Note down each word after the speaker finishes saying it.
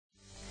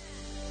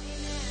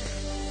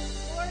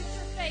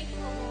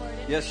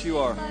And Yes, you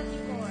are. We love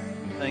you, Lord.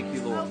 Thank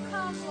you, Lord. Oh,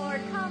 come,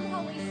 Lord. Come,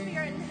 Holy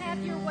Spirit, and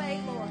have your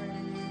way, Lord.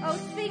 Oh,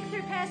 speak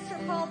through Pastor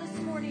Paul this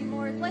morning,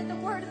 Lord. Let the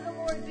word of the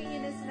Lord be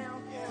in his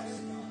mouth,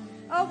 Lord.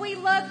 Oh, we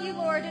love you,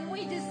 Lord, and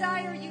we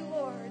desire you,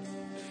 Lord.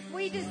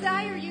 We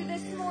desire you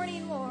this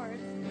morning, Lord.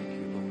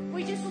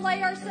 We just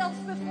lay ourselves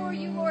before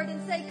you, Lord,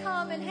 and say,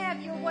 come and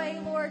have your way,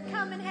 Lord.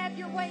 Come and have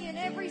your way in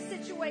every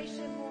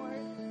situation, Lord.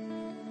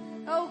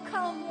 Oh,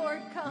 come,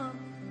 Lord, come.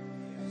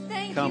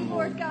 Thank you,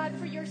 Lord God,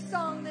 for your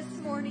song this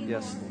morning,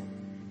 Yes, Lord. Lord.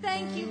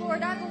 Thank you,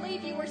 Lord. I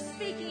believe you were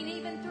speaking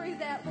even through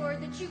that, Lord,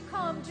 that you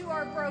come to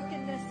our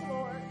brokenness,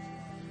 Lord.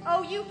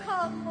 Oh, you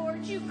come,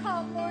 Lord. You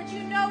come, Lord.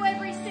 You know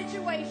every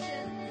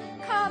situation.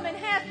 Come and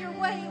have your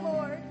way,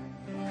 Lord.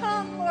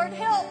 Come, Lord.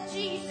 Help,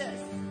 Jesus.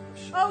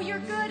 Oh, you're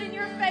good and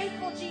you're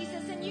faithful,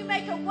 Jesus, and you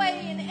make a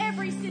way in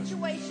every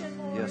situation,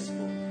 Lord. Yes,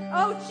 Lord.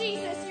 Oh,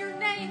 Jesus, your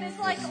name is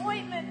like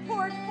ointment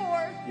poured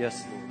forth.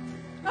 Yes, Lord.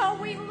 Oh,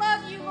 we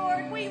love you,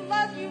 Lord. We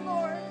love you,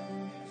 Lord.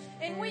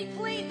 And we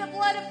plead the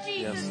blood of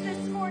Jesus this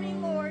morning,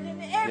 Lord,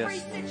 in every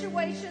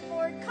situation,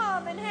 Lord.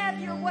 Come and have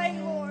your way,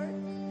 Lord.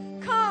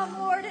 Come,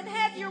 Lord, and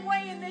have your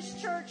way in this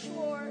church,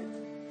 Lord.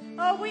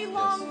 Oh, we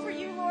long for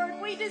you, Lord.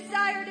 We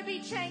desire to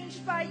be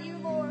changed by you,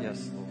 Lord.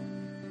 Yes, Lord.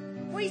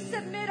 We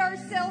submit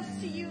ourselves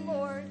to you,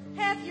 Lord.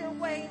 Have your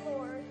way,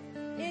 Lord.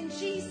 In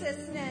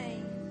Jesus'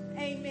 name,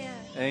 amen.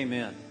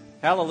 Amen.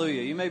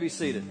 Hallelujah. You may be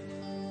seated.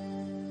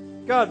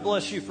 God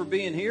bless you for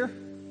being here.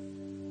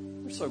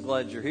 We're so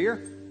glad you're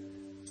here.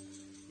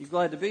 You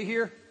glad to be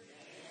here?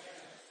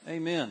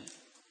 Amen.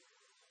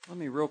 Let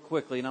me real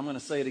quickly, and I'm going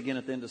to say it again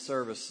at the end of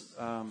service,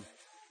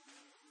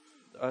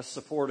 us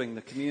supporting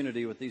the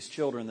community with these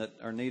children that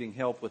are needing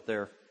help with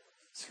their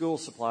school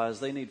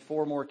supplies. They need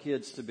 4 more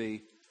kids to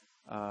be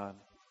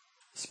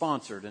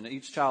sponsored, and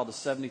each child is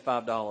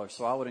 $75.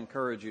 So I would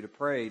encourage you to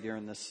pray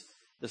during this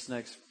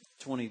next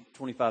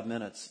 25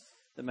 minutes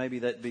that maybe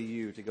that be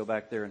you to go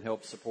back there and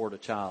help support a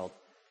child.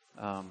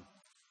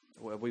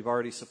 We've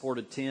already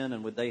supported 10,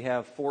 and they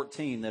have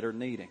 14 that are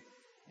needing.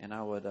 And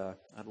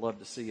I'd love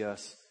to see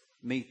us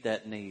meet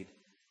that need.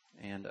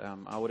 And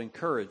I would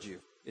encourage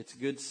you. It's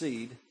good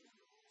seed,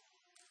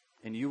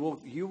 and you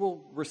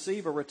will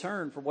receive a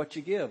return for what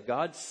you give.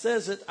 God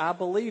says it, I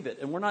believe it,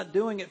 and we're not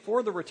doing it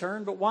for the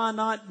return. But why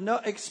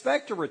not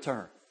expect a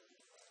return?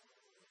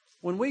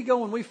 When we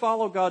go and we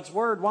follow God's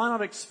word, why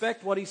not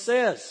expect what He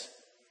says?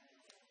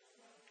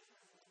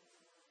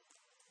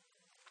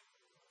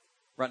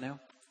 Right now.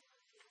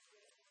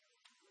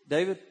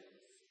 David,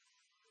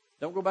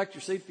 don't go back to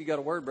your seat if you got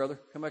a word, brother.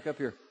 Come back up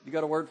here. You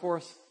got a word for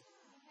us?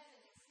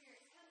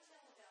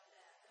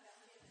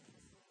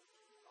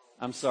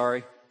 I'm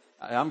sorry.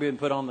 I'm being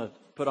put on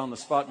the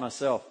spot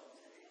myself.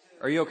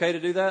 Are you okay to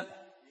do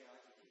that?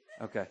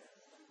 Okay.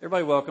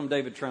 Everybody welcome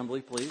David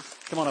Tremblay, please.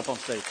 Come on up on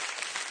stage.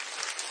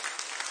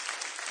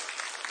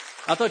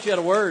 I thought you had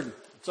a word.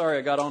 Sorry,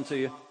 I got on to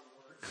you.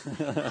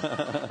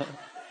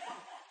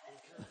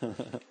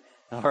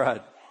 All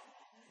right.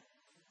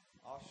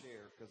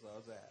 Because I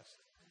was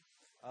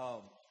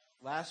asked.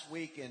 Last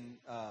week in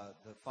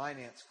the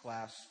finance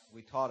class,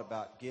 we taught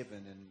about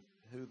giving and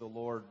who the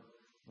Lord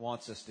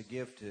wants us to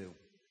give to.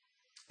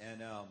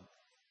 And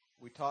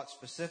we taught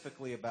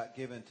specifically about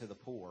giving to the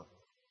poor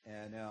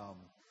and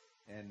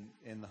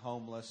the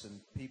homeless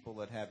and people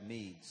that have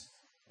needs.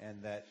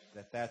 And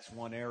that's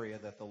one area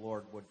that the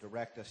Lord would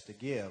direct us to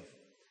give.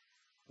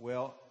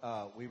 Well,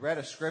 we read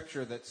a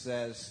scripture that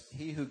says,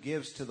 "He who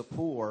gives to the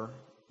poor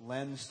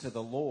lends to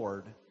the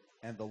Lord,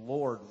 and the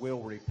Lord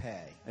will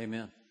repay."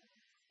 Amen.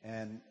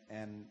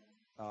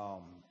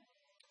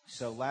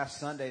 So last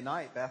Sunday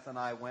night, Beth and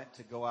I went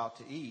to go out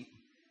to eat,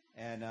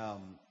 and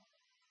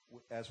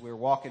as we were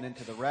walking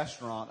into the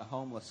restaurant, a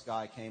homeless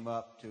guy came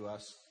up to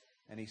us,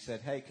 and he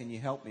said, "Hey, can you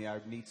help me? I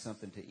need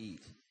something to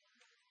eat."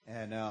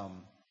 And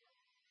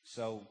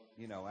so,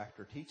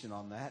 after teaching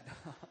on that,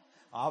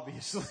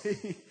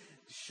 obviously,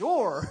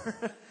 sure.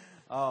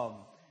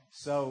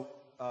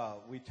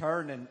 We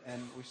turned and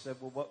we said,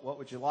 "Well, what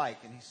would you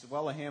like?" And he said,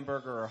 "Well, a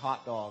hamburger or a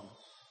hot dog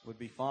would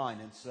be fine."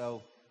 And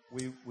so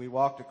we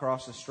walked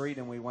across the street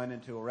and we went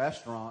into a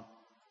restaurant,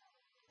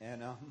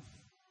 and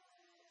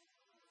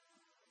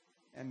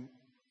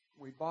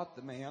we bought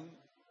the man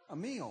a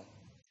meal.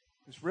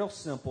 It was real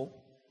simple,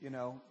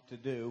 to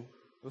do.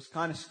 It was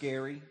kind of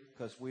scary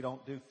because we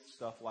don't do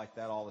stuff like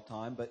that all the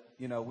time, but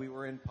we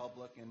were in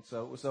public, and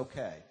so it was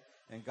okay.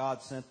 And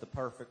God sent the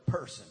perfect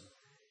person,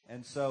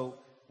 and so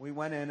we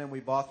went in and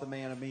we bought the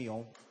man a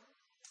meal,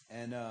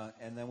 and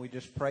then we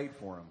just prayed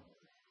for him,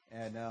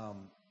 and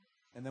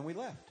then we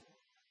left,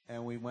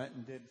 and we went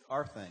and did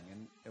our thing,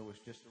 and it was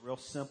just a real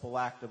simple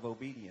act of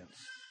obedience.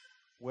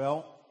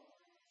 Well,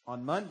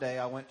 on Monday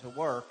I went to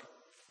work,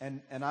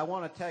 and I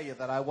want to tell you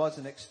that I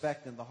wasn't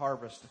expecting the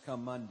harvest to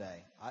come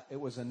Monday. It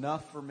was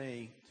enough for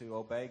me to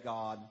obey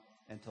God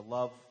and to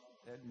love,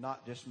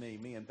 not just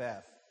me and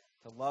Beth,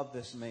 to love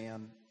this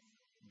man.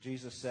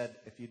 Jesus said,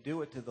 "If you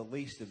do it to the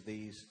least of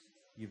these,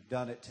 you've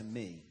done it to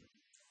me."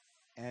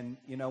 And,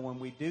 when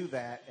we do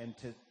that and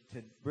to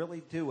really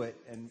do it,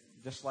 and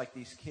just like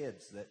these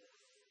kids that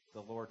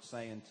the Lord's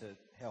saying to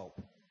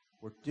help.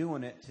 We're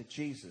doing it to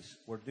Jesus.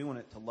 We're doing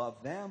it to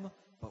love them,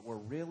 but we're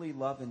really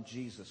loving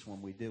Jesus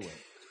when we do it.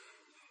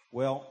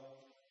 Well,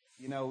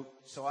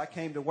 so I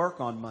came to work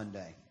on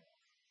Monday,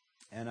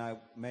 and I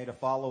made a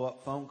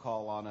follow-up phone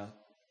call on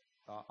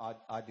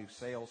I do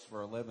sales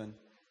for a living,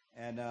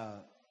 and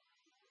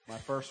my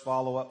first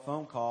follow-up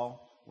phone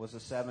call was a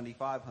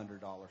 $7,500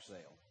 sale.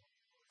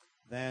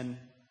 Then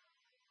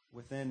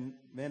within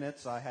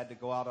minutes, I had to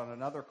go out on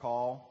another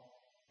call,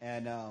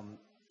 and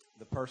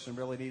the person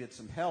really needed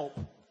some help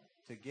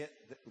to get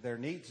their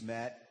needs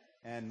met,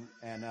 and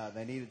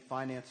they needed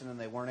financing, and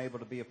they weren't able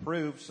to be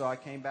approved. So I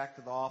came back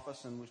to the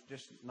office and was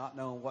just not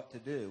knowing what to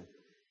do.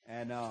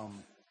 And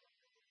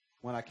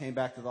when I came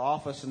back to the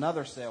office,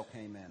 another sale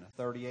came in,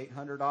 a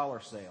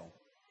 $3,800 sale.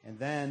 And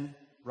then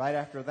right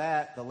after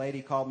that, the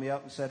lady called me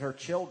up and said her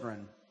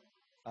children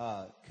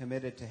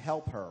committed to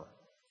help her,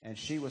 and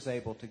she was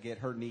able to get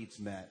her needs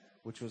met,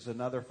 which was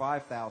another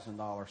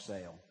 $5,000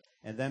 sale.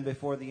 And then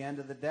before the end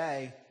of the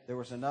day, there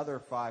was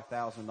another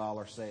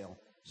 $5,000 sale.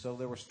 So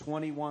there was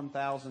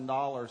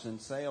 $21,000 in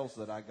sales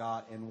that I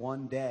got in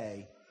one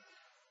day.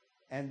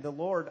 And the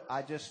Lord,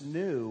 I just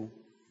knew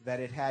that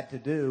it had to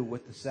do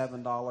with the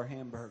 $7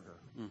 hamburger,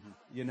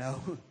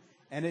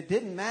 And it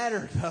didn't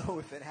matter, though,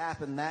 if it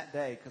happened that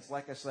day, because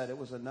like I said, it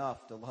was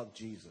enough to love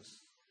Jesus,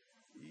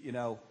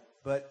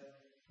 But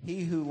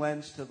he who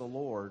lends to the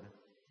Lord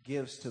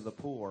gives to the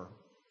poor,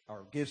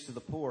 or gives to the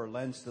poor,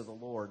 lends to the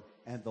Lord,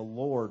 and the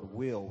Lord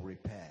will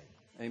repay.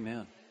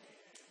 Amen.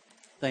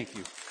 Thank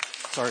you.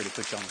 Sorry to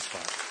put you on the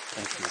spot.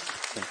 Thank you.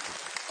 Thank you.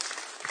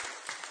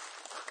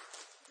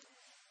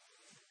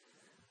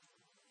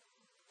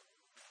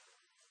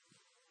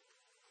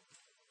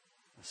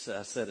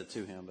 I said it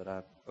to him, but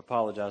I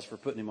apologize for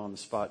putting him on the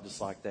spot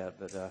just like that.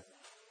 But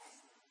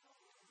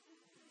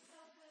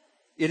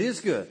it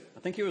is good. I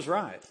think he was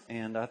right.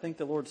 And I think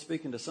the Lord's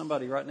speaking to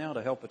somebody right now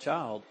to help a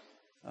child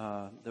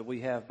that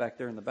we have back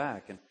there in the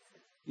back. And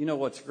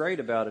what's great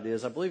about it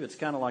is I believe it's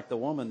kind of like the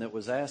woman that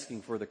was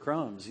asking for the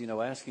crumbs,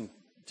 asking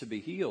to be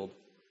healed,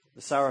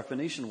 the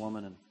Syrophoenician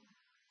woman.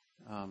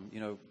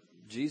 And,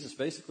 Jesus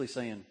basically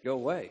saying, go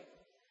away.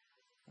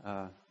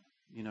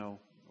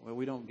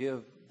 We don't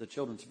give the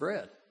children's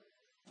bread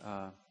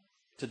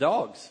to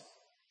dogs.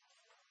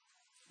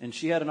 And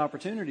she had an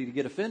opportunity to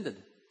get offended.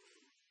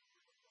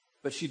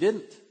 But she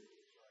didn't.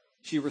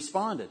 She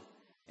responded.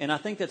 And I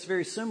think that's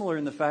very similar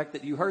in the fact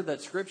that you heard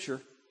that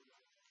scripture.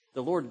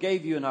 The Lord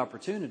gave you an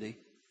opportunity.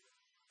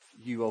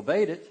 You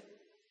obeyed it.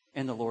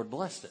 And the Lord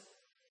blessed it.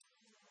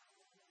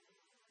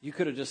 You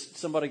could have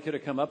somebody could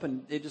have come up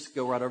and it just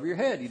go right over your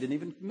head. You didn't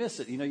even miss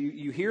it.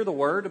 You hear the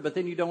word, but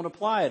then you don't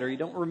apply it or you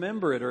don't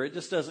remember it or it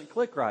just doesn't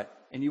click right.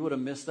 And you would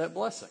have missed that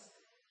blessing.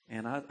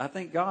 And I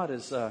think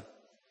God's a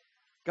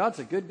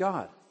good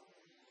God.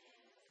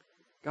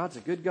 God's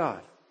a good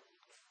God.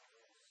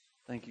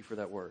 Thank you for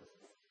that word.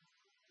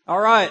 All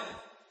right.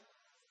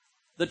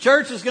 The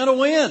church is going to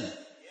win.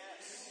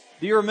 Yes.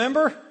 Do you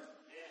remember? Yes.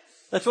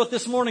 That's what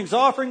this morning's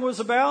offering was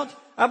about.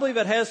 I believe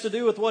it has to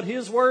do with what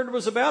His word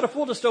was about. If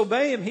we'll just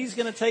obey Him, He's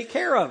going to take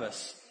care of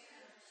us.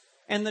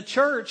 And the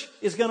church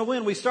is going to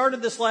win. We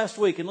started this last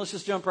week, and let's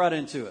just jump right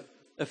into it.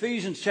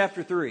 Ephesians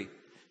chapter 3.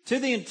 To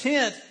the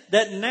intent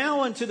that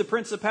now unto the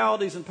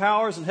principalities and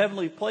powers in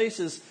heavenly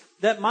places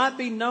that might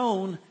be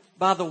known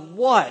by the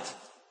what?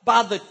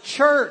 By the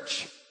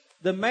church,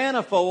 the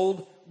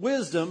manifold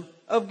wisdom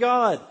of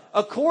God,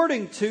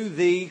 according to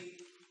the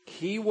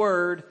key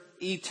word,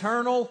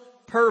 eternal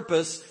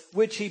purpose,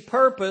 which He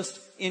purposed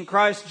in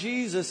Christ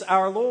Jesus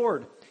our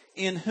Lord,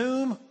 in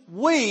whom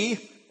we,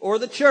 or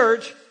the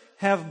church,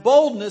 have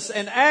boldness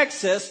and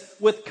access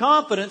with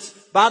confidence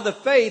by the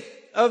faith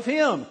of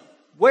Him.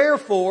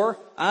 Wherefore,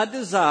 I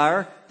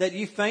desire that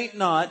you faint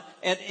not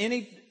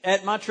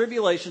at my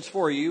tribulations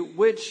for you,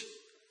 which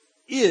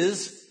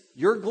is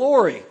your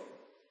glory.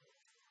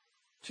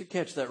 Should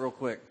catch that real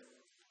quick.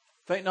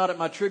 Faint not at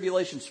my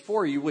tribulations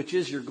for you, which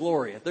is your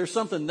glory. If there's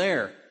something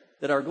there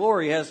that our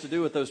glory has to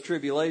do with those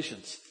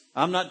tribulations.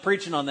 I'm not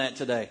preaching on that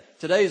today.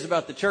 Today is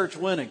about the church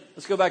winning.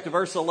 Let's go back to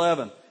verse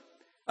 11.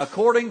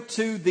 According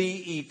to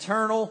the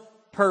eternal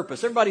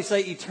purpose. Everybody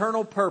say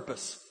eternal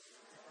purpose.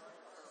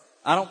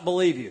 I don't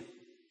believe you.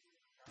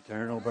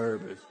 Eternal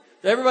purpose.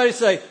 Everybody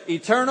say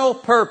eternal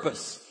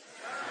purpose.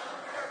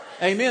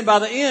 Amen. By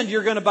the end,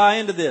 you're going to buy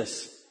into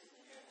this.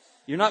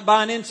 You're not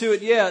buying into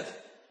it yet.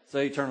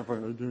 Say eternal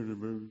purpose.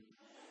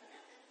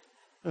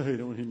 I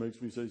hate it when he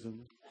makes me say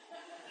something.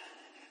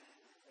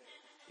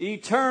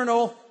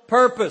 Eternal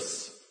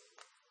purpose.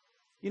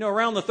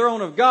 Around the throne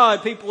of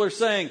God, people are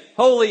saying,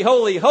 holy,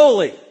 holy,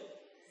 holy.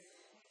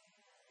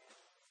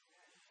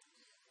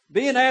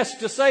 Being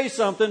asked to say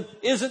something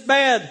isn't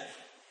bad.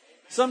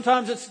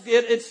 Sometimes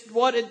it's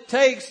what it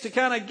takes to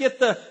kind of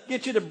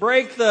get you to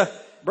break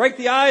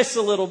the ice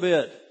a little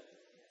bit.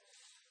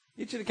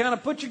 Get you to kind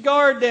of put your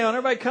guard down.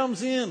 Everybody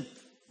comes in.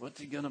 What's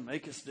he going to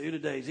make us do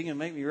today? Is he going to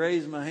make me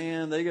raise my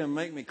hand? They're going to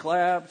make me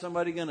clap.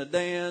 Somebody going to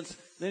dance.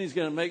 Then he's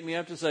going to make me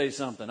have to say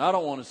something. I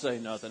don't want to say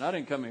nothing. I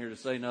didn't come here to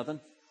say nothing.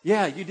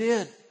 Yeah, you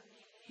did.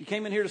 You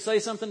came in here to say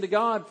something to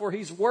God, for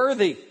He's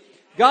worthy.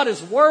 God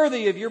is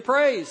worthy of your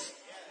praise.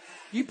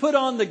 You put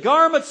on the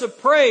garments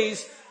of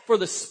praise for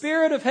the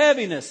spirit of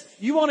heaviness.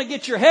 You want to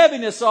get your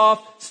heaviness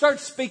off, start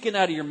speaking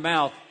out of your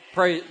mouth.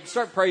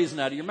 Start praising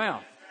out of your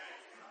mouth.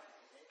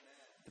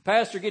 The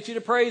pastor gets you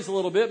to praise a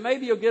little bit.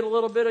 Maybe you'll get a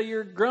little bit of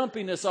your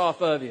grumpiness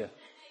off of you.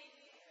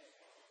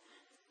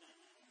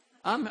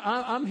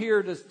 I'm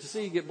here to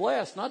see you get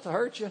blessed, not to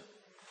hurt you.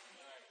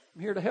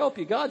 I'm here to help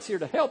you. God's here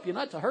to help you,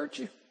 not to hurt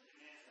you.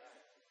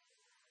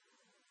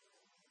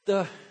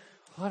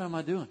 What am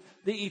I doing?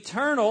 The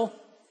eternal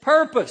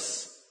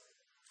purpose.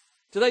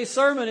 Today's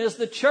sermon is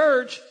the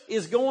church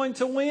is going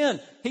to win.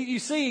 He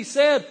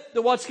said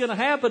that what's going to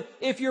happen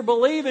if you're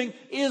believing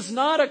is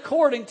not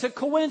according to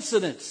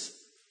coincidence.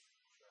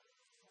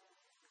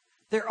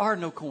 There are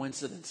no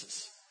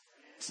coincidences.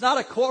 It's not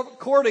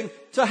according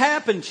to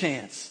happen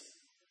chance.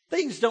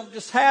 Things don't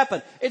just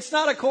happen. It's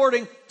not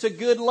according to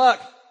good luck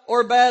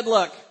or bad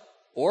luck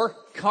or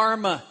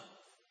karma.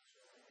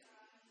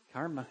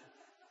 Karma.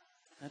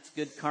 That's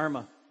good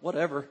karma.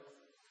 Whatever.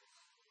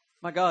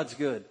 My God's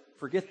good.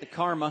 Forget the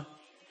karma.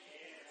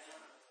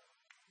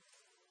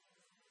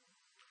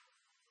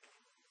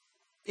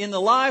 In the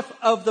life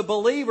of the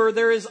believer,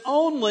 there is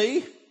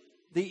only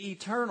the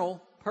eternal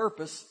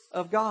purpose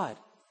of God.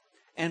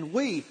 And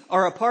we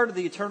are a part of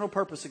the eternal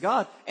purpose of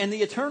God. And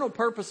the eternal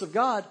purpose of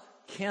God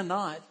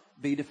cannot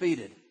be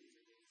defeated.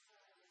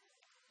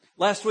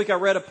 Last week I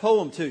read a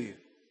poem to you.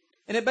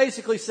 And it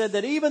basically said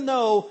that even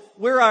though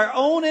we're our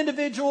own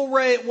individual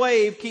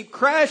wave, keep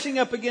crashing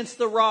up against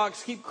the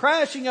rocks, keep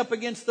crashing up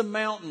against the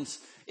mountains,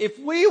 if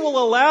we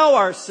will allow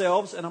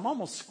ourselves, and I'm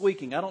almost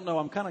squeaking, I don't know,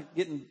 I'm kind of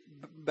getting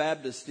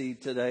Baptisty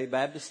today.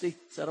 Baptisty?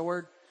 Is that a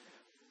word?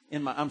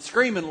 I'm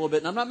screaming a little bit,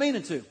 and I'm not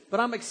meaning to,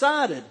 but I'm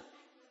excited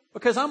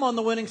because I'm on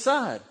the winning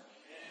side.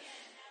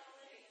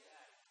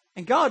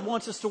 And God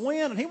wants us to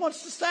win, and He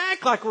wants us to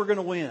act like we're going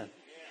to win.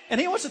 And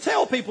He wants to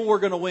tell people we're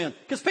going to win.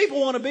 Because people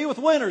want to be with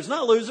winners,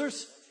 not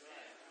losers.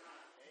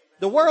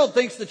 The world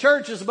thinks the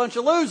church is a bunch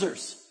of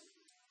losers.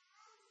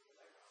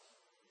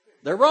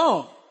 They're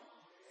wrong.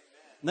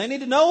 And they need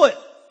to know it.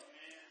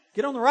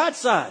 Get on the right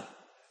side.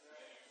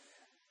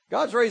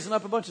 God's raising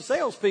up a bunch of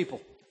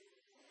salespeople.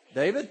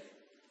 David.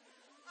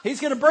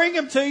 He's going to bring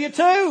them to you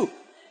too.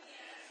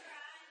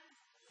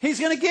 He's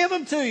going to give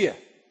them to you.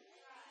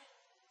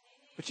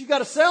 But you've got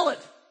to sell it.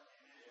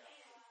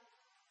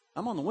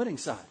 I'm on the winning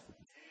side.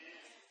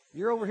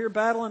 You're over here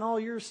battling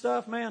all your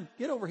stuff, man.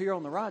 Get over here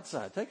on the right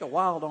side. Take a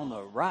wild on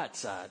the right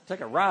side.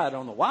 Take a ride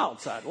on the wild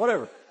side.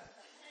 Whatever.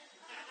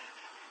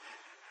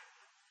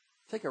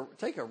 Take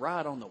a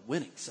ride on the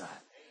winning side.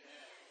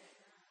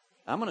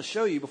 I'm going to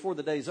show you before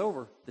the day's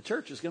over, the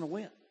church is going to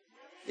win.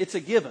 It's a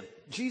given.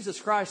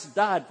 Jesus Christ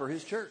died for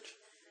His church.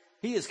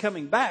 He is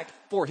coming back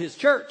for His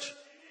church.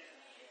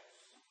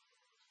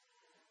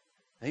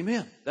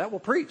 Amen. That will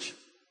preach.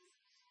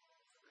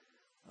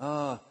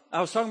 I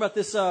was talking about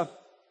this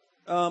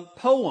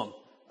poem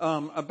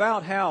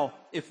about how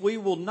if we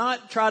will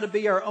not try to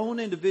be our own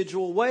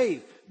individual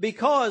wave,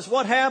 because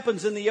what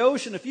happens in the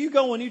ocean, if you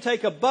go and you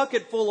take a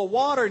bucket full of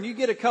water and you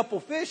get a couple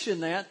fish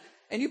in that,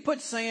 and you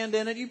put sand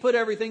in it, you put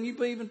everything,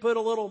 you even put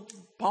a little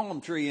palm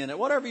tree in it,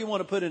 whatever you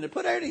want to put in it,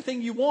 put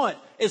anything you want,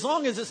 as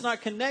long as it's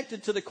not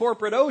connected to the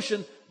corporate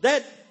ocean,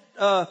 that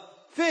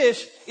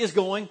fish is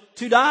going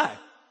to die.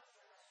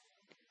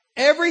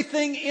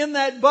 Everything in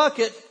that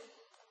bucket,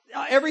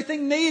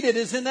 everything needed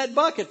is in that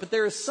bucket, but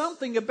there is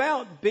something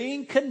about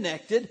being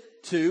connected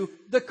to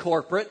the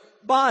corporate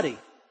body.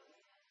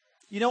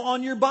 You know,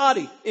 on your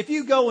body, if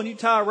you go and you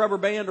tie a rubber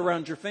band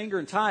around your finger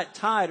and tie it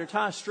tight or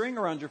tie a string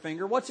around your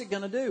finger, what's it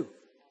going to do?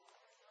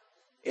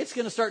 It's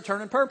going to start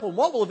turning purple. And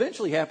what will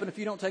eventually happen if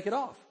you don't take it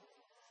off?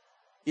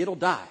 It'll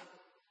die.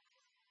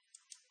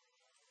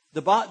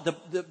 The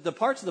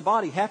parts of the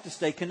body have to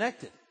stay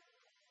connected.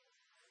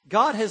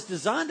 God has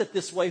designed it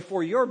this way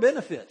for your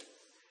benefit,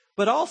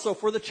 but also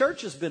for the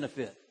church's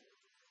benefit.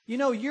 You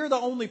know, you're the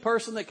only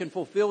person that can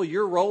fulfill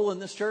your role in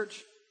this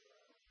church.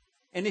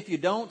 And if you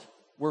don't,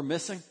 we're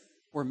missing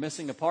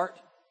a part.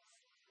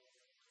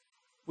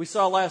 We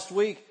saw last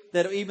week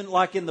that even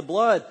like in the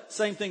blood,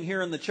 same thing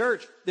here in the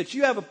church, that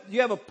you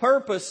have a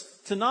purpose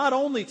to not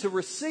only to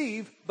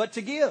receive, but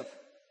to give.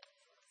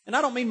 And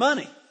I don't mean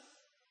money.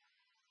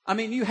 I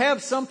mean, you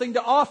have something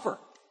to offer.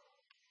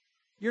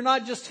 You're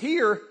not just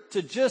here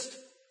to just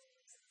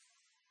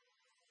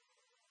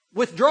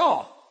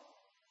withdraw.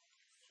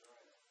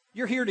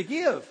 You're here to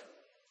give.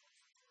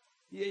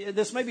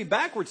 This may be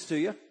backwards to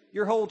you.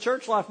 Your whole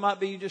church life might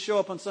be you just show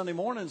up on Sunday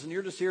mornings and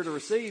you're just here to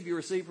receive. You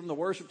receive from the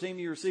worship team,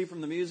 you receive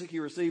from the music,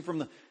 you receive from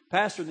the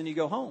pastor, then you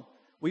go home.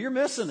 Well, you're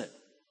missing it.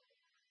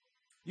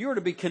 You are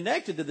to be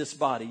connected to this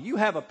body. You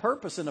have a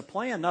purpose and a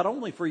plan not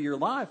only for your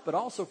life, but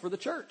also for the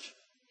church.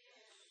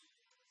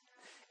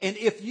 And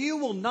if you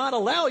will not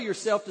allow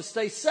yourself to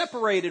stay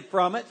separated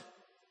from it,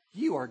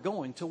 you are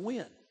going to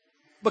win.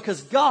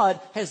 Because God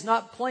has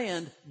not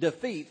planned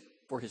defeat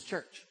for His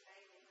church.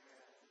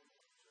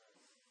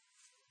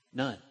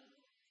 None.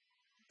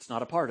 It's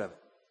not a part of it.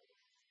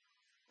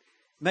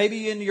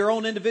 Maybe in your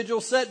own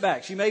individual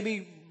setbacks. You may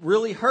be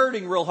really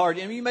hurting real hard.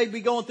 And you may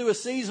be going through a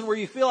season where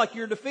you feel like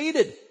you're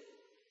defeated.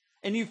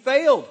 And you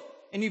failed.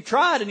 And you've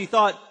tried and you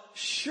thought,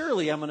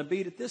 surely I'm going to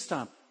beat it this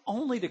time.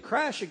 Only to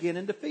crash again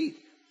in defeat.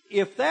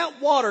 If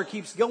that water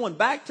keeps going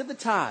back to the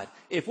tide,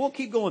 if we'll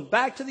keep going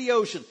back to the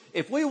ocean,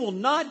 if we will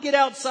not get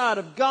outside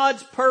of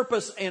God's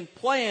purpose and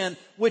plan,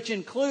 which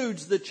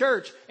includes the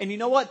church, and you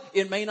know what?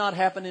 It may not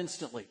happen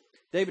instantly.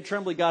 David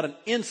Tremblay got an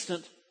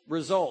instant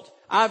result.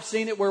 I've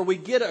seen it where we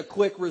get a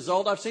quick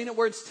result. I've seen it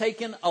where it's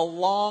taken a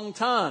long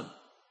time.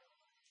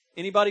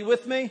 Anybody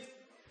with me?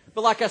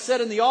 But like I said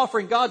in the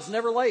offering, God's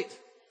never late.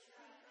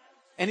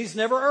 And He's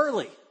never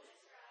early.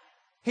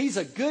 He's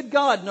a good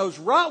God, knows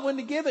right when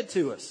to give it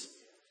to us.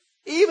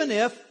 Even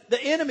if the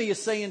enemy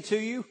is saying to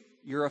you,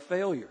 you're a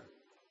failure.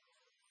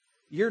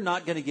 You're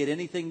not going to get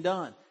anything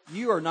done.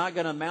 You are not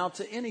going to amount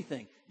to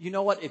anything. You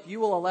know what? If you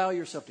will allow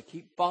yourself to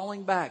keep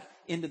falling back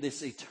into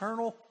this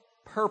eternal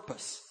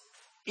purpose,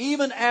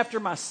 even after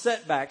my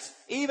setbacks,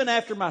 even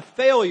after my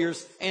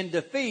failures and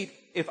defeat,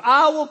 if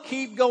I will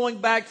keep going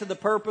back to the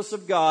purpose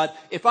of God,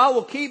 if I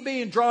will keep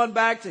being drawn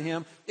back to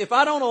Him, if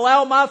I don't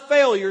allow my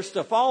failures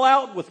to fall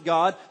out with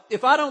God,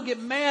 if I don't get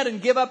mad and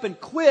give up and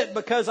quit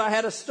because I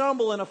had a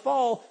stumble and a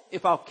fall,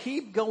 if I'll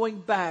keep going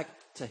back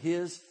to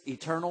His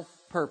eternal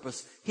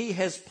purpose, He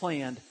has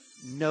planned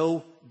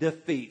no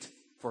defeat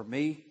for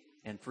me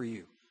and for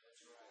you.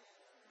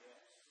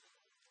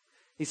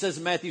 He says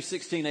in Matthew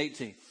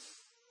 16:18,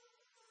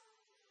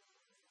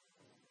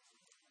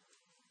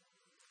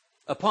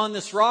 upon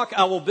this rock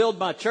I will build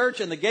my church,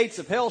 and the gates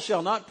of hell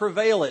shall not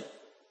prevail it.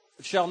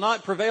 Shall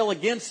not prevail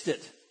against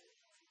it.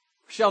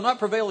 Shall not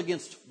prevail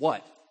against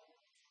what?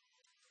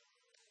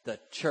 The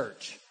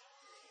church.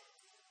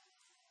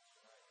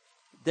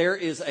 There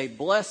is a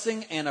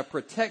blessing and a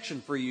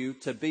protection for you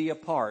to be a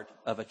part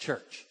of a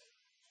church.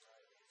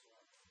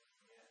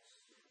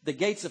 The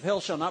gates of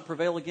hell shall not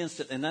prevail against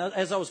it. And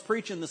as I was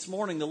preaching this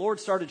morning, the Lord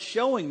started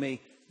showing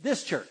me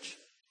this church.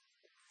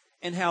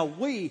 And how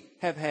we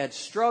have had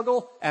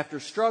struggle after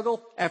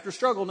struggle after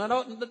struggle.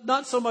 Now,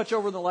 not so much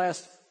over the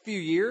last few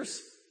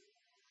years,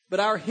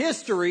 but our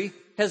history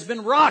has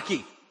been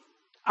rocky.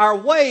 Our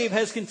wave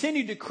has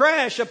continued to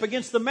crash up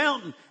against the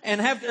mountain and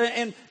have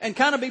to, and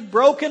kind of be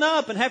broken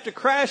up and have to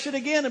crash it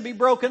again and be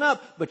broken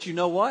up. But you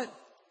know what?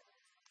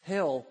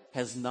 Hell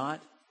has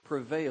not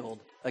prevailed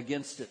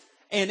against it.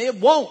 And it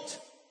won't.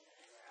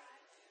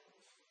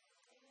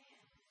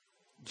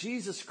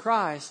 Jesus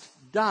Christ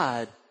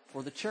died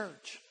for the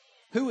church.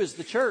 Who is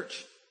the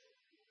church?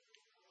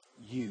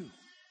 You.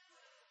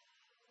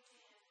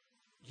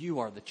 You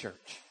are the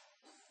church.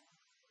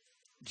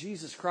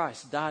 Jesus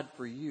Christ died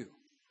for you.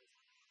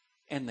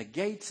 And the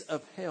gates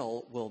of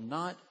hell will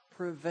not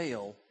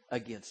prevail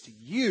against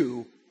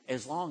you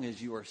as long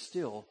as you are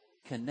still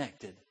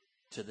connected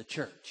to the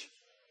church.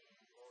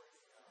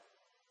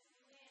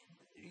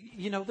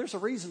 You know, there's a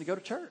reason to go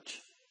to church.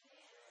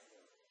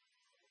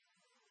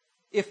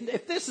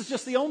 If this is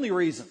just the only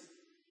reason,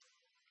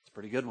 it's a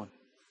pretty good one.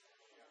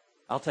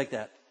 I'll take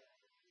that.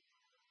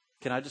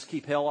 Can I just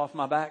keep hell off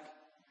my back?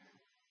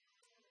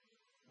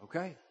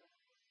 Okay.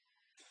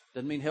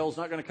 Doesn't mean hell's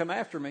not going to come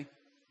after me,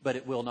 but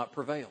it will not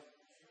prevail.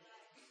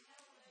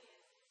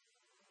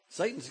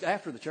 Satan's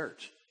after the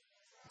church.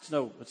 It's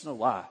no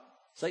lie.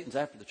 Satan's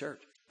after the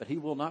church, but he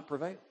will not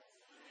prevail.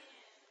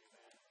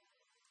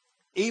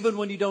 Even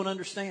when you don't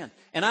understand.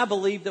 And I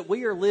believe that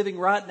we are living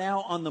right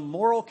now on the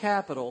moral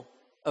capital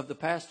of the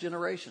past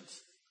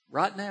generations.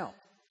 Right now.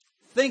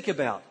 Think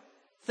about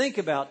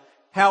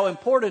how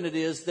important it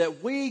is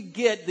that we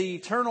get the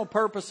eternal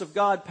purpose of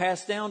God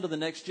passed down to the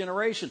next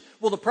generation.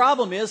 Well, the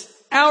problem is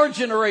our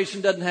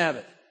generation doesn't have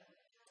it.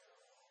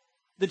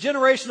 The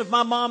generation of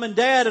my mom and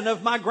dad and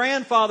of my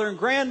grandfather and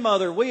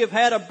grandmother, we have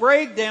had a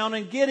breakdown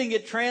in getting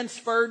it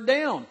transferred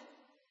down.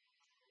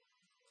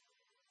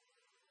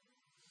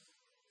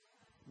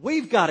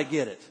 We've got to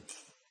get it.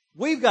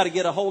 We've got to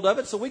get a hold of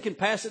it so we can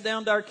pass it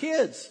down to our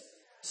kids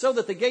so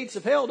that the gates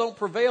of hell don't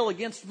prevail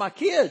against my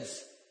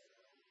kids.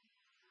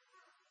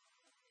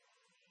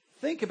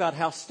 Think about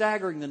how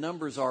staggering the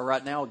numbers are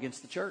right now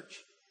against the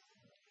church.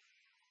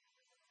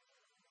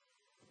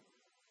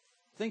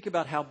 Think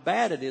about how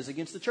bad it is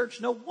against the church.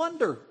 No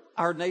wonder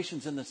our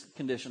nation's in this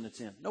condition it's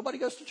in. Nobody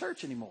goes to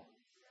church anymore.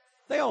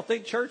 They all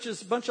think church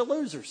is a bunch of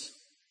losers.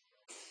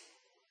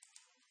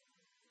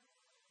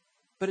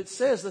 But it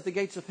says that the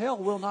gates of hell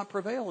will not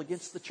prevail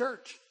against the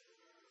church.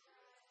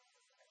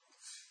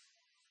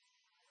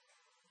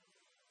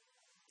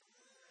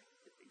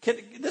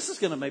 This is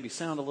going to maybe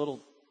sound a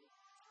little...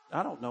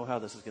 I don't know how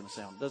this is going to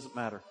sound. It doesn't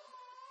matter.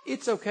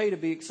 It's okay to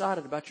be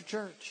excited about your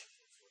church.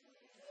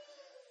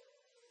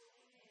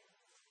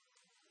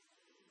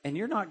 And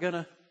you're not going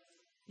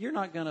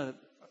to,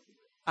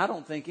 I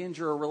don't think,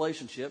 injure a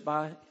relationship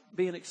by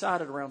being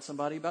excited around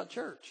somebody about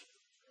church.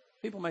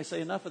 People may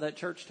say, enough of that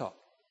church talk.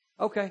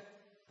 Okay,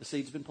 the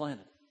seed's been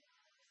planted.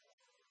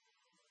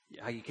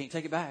 Yeah, you can't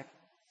take it back.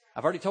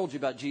 I've already told you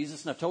about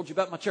Jesus and I've told you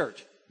about my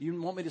church.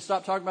 You want me to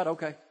stop talking about it?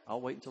 Okay,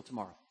 I'll wait until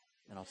tomorrow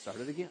and I'll start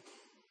it again.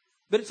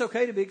 But it's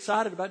okay to be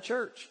excited about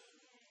church.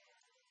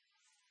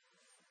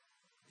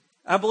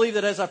 I believe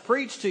that as I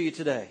preach to you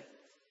today,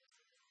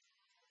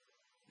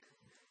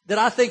 that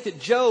I think that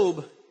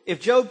Job,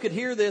 if Job could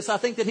hear this, I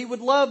think that he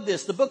would love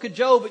this. The book of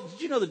Job,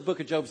 did you know that the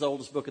book of Job is the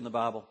oldest book in the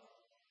Bible?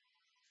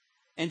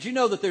 And you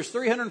know that there's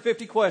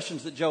 350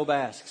 questions that Job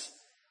asks.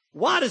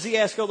 Why does he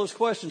ask all those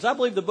questions? I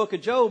believe the book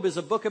of Job is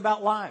a book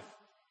about life.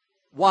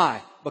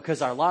 Why?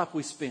 Because our life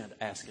we spend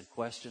asking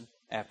question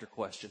after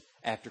question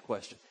after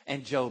question.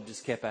 And Job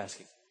just kept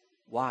asking,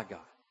 why God?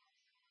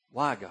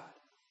 Why God?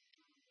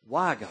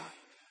 Why God?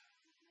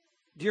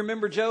 Do you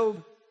remember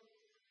Job?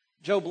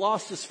 Job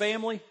lost his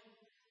family.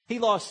 He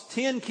lost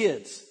 10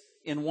 kids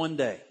in one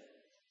day.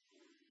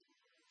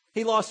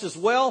 He lost his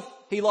wealth.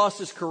 He lost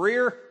his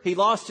career. He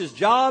lost his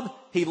job.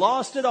 He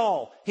lost it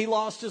all. He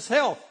lost his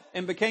health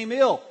and became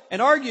ill.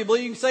 And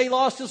arguably you can say he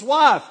lost his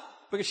wife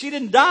because she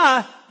didn't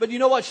die. But you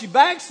know what? She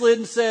backslid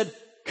and said,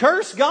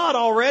 curse God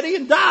already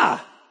and die.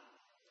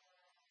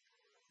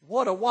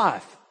 What a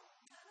wife.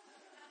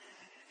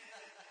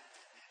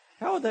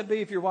 How would that be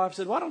if your wife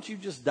said, why don't you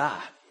just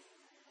die?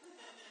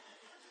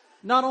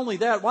 Not only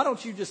that, why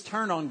don't you just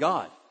turn on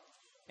God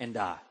and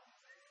die?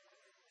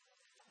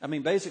 I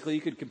mean, basically,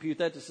 you could compute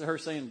that to her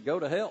saying, go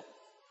to hell.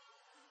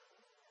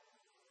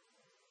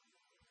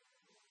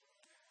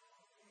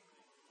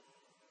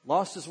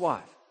 Lost his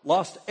wife.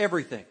 Lost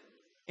everything.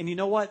 And you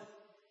know what?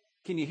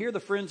 Can you hear the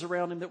friends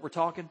around him that were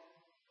talking?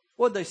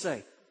 What'd they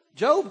say?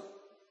 Job,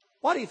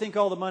 why do you think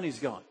all the money's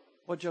gone?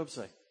 What'd Job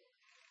say?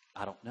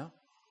 I don't know.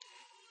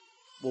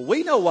 Well,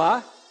 we know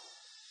why.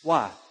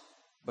 Why?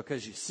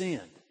 Because you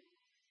sinned.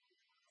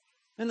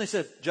 Then they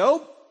said,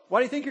 Job, why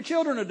do you think your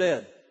children are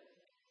dead?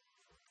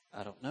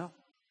 I don't know.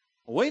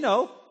 Well, we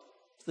know.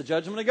 It's the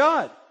judgment of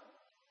God.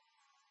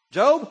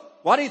 Job,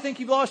 why do you think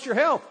you've lost your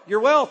health, your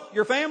wealth,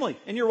 your family,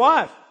 and your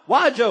wife?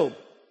 Why, Job?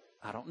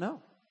 I don't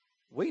know.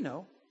 We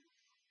know.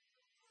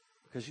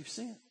 Because you've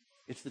sinned.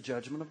 It's the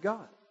judgment of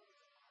God.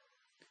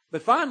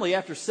 But finally,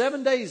 after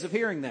 7 days of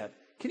hearing that,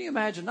 can you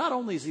imagine, not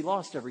only has he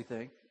lost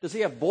everything, does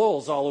he have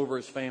boils all over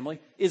his family?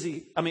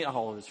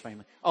 All over his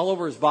family. All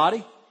over his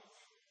body?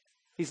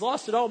 He's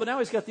lost it all, but now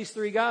he's got these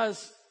 3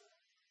 guys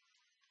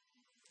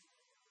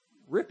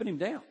ripping him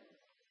down.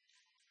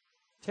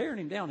 Tearing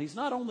him down. He's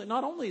not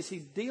only is he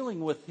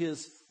dealing with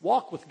his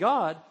walk with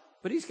God,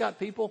 but he's got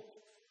people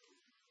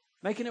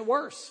making it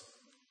worse.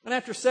 And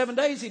after 7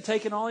 days, he'd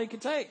taken all he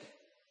could take.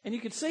 And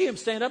you could see him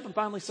stand up and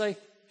finally say,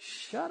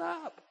 shut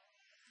up.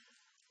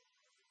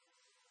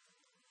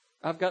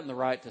 I've gotten the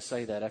right to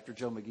say that after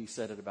Joe McGee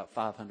said it about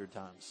 500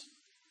 times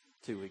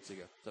 2 weeks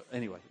ago. So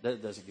anyway,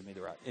 that doesn't give me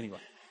the right. Anyway,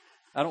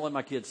 I don't let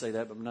my kids say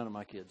that, but none of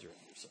my kids are in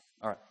here. So,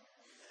 all right.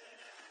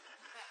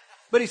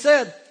 But he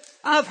said,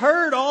 I've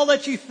heard all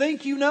that you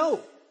think you know.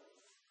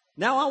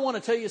 Now I want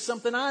to tell you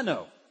something I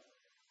know.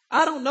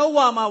 I don't know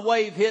why my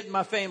wave hit and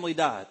my family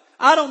died.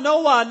 I don't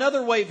know why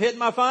another wave hit and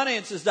my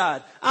finances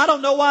died. I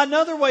don't know why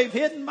another wave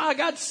hit and I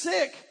got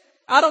sick.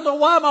 I don't know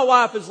why my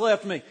wife has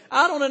left me.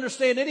 I don't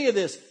understand any of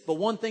this. But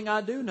one thing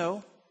I do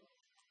know,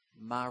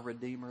 my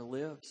Redeemer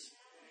lives.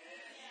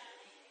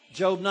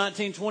 Job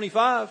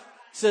 19:25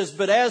 says,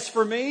 but as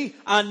for me,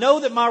 I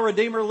know that my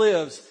Redeemer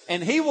lives,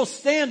 and he will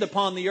stand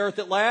upon the earth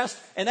at last.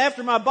 And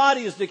after my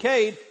body is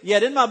decayed,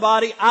 yet in my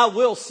body I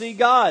will see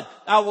God.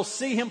 I will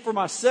see him for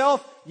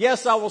myself.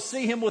 Yes, I will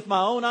see him with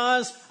my own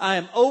eyes. I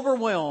am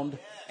overwhelmed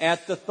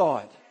at the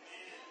thought.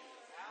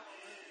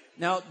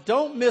 Now,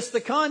 don't miss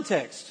the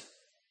context.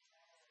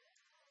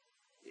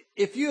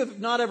 If you have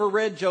not ever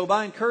read Job,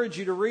 I encourage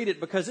you to read it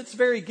because it's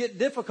very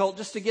difficult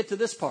just to get to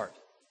this part.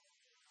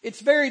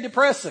 It's very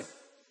depressing.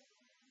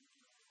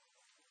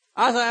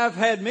 I've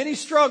had many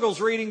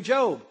struggles reading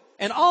Job.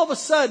 And all of a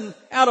sudden,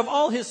 out of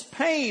all his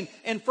pain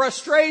and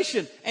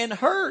frustration and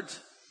hurt,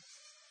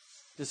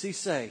 does he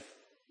say,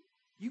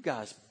 you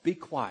guys be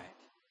quiet.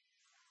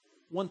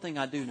 One thing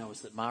I do know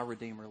is that my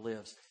Redeemer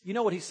lives. You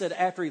know what he said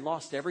after he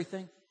lost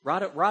everything?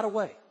 Right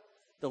away.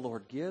 The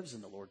Lord gives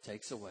and the Lord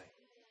takes away.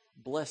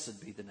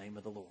 Blessed be the name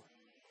of the Lord.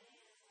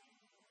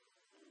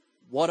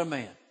 What a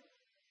man.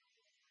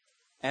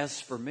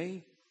 As for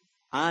me,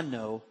 I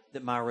know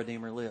that my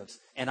Redeemer lives.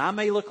 And I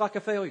may look like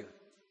a failure.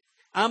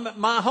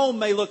 My home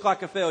may look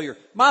like a failure.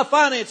 My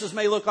finances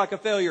may look like a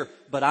failure.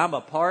 But I'm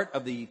a part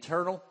of the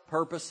eternal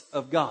purpose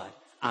of God.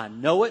 I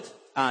know it.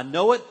 I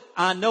know it.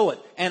 I know it.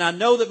 And I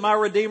know that my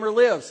Redeemer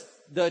lives.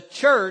 The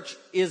church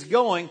is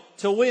going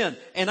to win.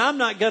 And I'm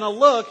not going to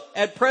look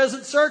at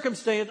present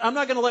circumstance. I'm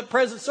not going to let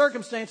present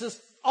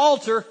circumstances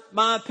alter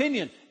my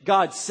opinion.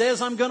 God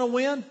says I'm going to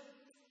win,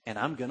 and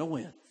I'm going to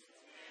win.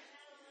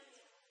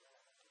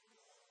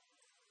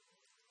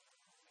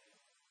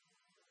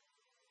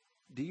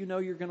 Do you know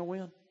you're going to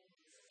win?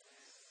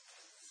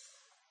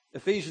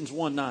 Ephesians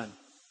 1:9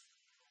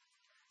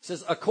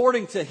 says,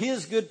 according to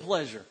his good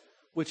pleasure,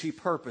 which he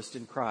purposed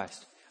in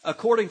Christ,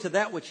 according to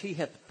that which he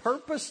hath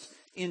purposed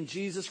in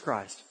Jesus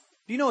Christ.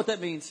 Do you know what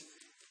that means?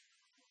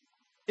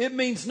 It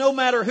means no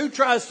matter who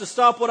tries to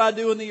stop what I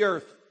do in the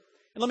earth.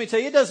 And let me tell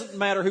you, it doesn't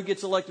matter who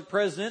gets elected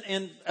president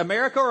in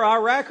America or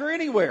Iraq or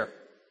anywhere.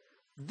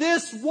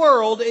 This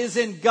world is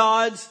in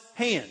God's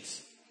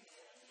hands.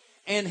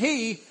 And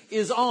He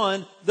is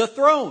on the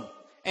throne.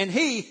 And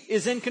He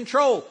is in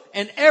control.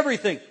 And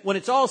everything, when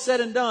it's all said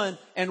and done,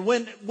 and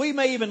when we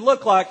may even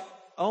look like,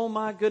 oh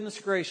my goodness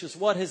gracious,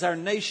 what has our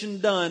nation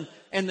done?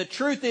 And the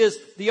truth is,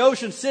 the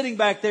ocean's sitting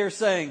back there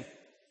saying,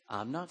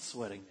 I'm not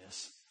sweating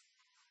this.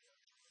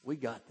 We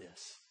got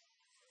this.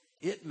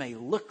 It may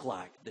look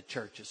like the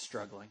church is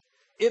struggling.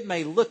 It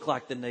may look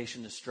like the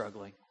nation is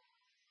struggling.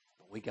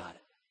 But we got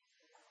it.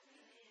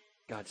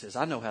 God says,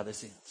 I know how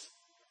this ends.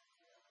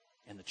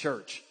 And the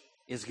church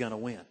is going to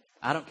win.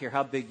 I don't care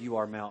how big you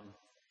are, mountain.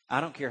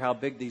 I don't care how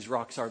big these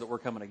rocks are that we're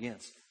coming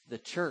against. The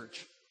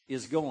church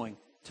is going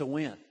to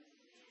win.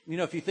 You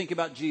know, if you think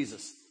about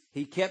Jesus,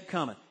 He kept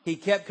coming. He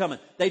kept coming.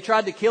 They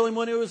tried to kill Him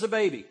when He was a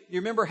baby. You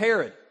remember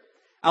Herod?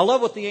 I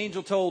love what the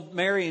angel told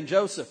Mary and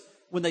Joseph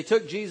when they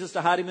took Jesus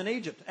to hide Him in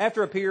Egypt.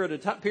 After a period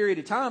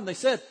of time, they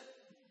said,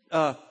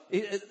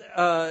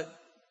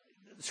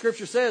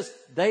 Scripture says,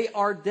 they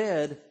are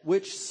dead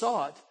which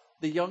sought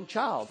the young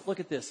child. Look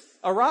at this.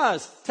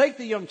 Arise, take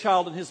the young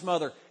child and his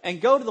mother,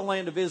 and go to the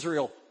land of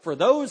Israel. For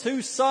those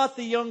who sought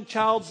the young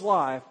child's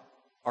life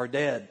are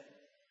dead.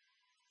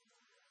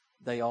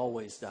 They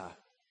always die.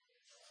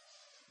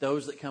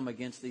 Those that come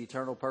against the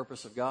eternal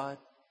purpose of God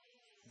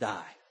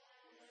die.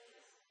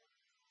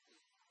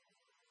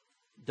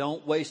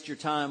 Don't waste your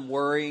time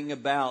worrying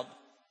about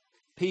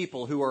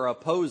people who are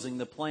opposing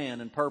the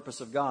plan and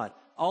purpose of God.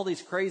 All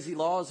these crazy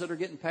laws that are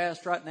getting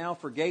passed right now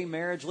for gay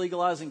marriage,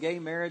 legalizing gay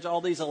marriage,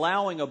 all these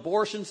allowing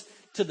abortions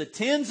to the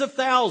tens of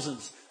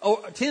thousands, or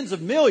tens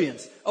of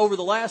millions over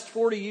the last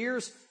 40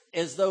 years,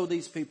 as though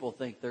these people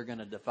think they're going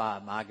to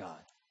defy my God.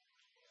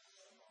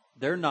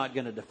 They're not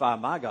going to defy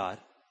my God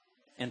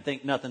and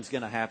think nothing's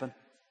going to happen.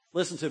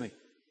 Listen to me.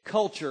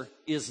 Culture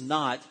is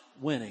not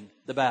winning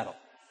the battle.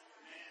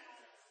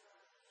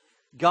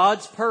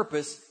 God's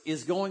purpose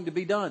is going to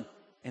be done,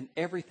 and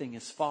everything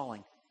is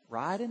falling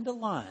right into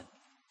line,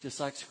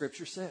 just like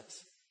Scripture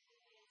says.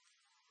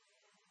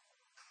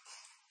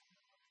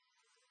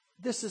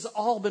 This has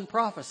all been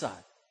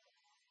prophesied.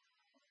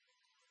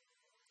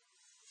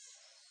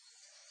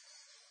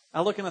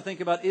 I look and I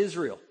think about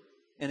Israel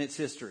and its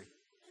history.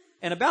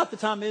 And about the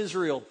time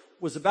Israel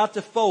was about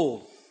to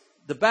fold,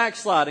 the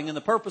backsliding and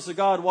the purpose of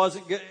God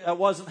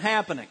wasn't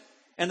happening.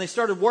 And they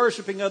started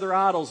worshiping other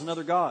idols and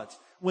other gods.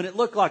 When it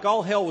looked like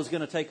all hell was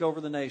going to take over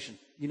the nation,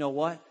 you know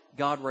what?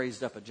 God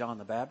raised up a John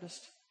the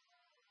Baptist.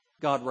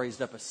 God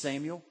raised up a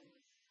Samuel.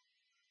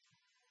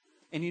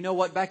 And you know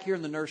what? Back here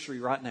in the nursery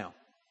right now,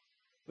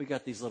 we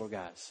got these little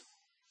guys.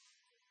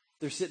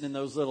 They're sitting in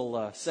those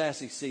little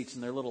sassy seats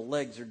and their little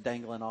legs are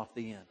dangling off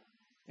the end.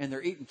 And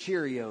they're eating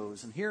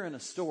Cheerios and hearing a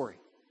story.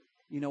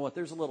 You know what?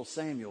 There's a little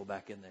Samuel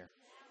back in there.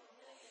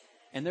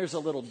 And there's a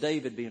little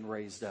David being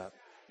raised up.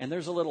 And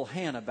there's a little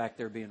Hannah back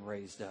there being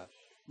raised up.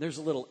 There's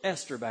a little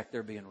Esther back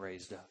there being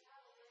raised up.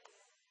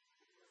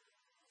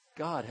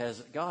 God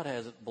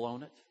hasn't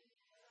blown it.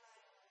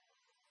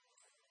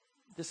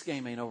 This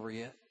game ain't over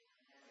yet.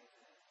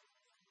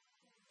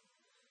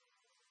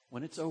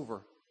 When it's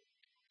over,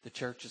 the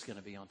church is going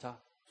to be on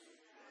top.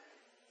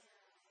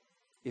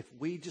 If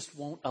we just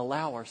won't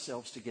allow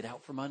ourselves to get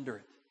out from under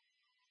it.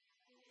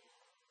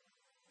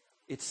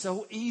 It's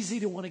so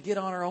easy to want to get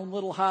on our own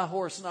little high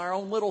horse and our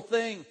own little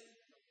thing.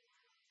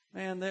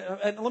 Man,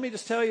 and let me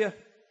just tell you,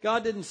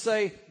 God didn't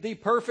say the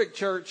perfect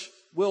church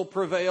will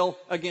prevail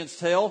against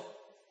hell.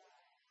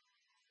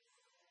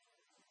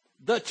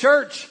 The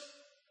church.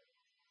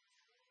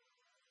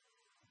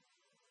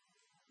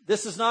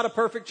 This is not a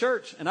perfect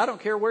church. And I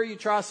don't care where you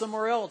try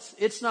somewhere else.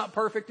 It's not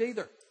perfect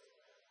either.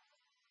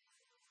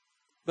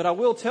 But I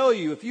will tell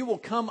you, if you will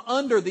come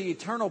under the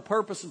eternal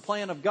purpose and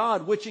plan of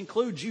God, which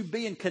includes you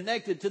being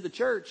connected to the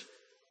church,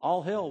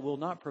 all hell will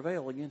not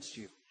prevail against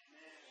you.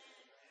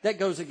 That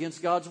goes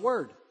against God's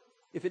word,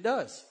 if it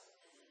does.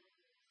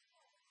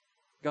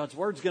 God's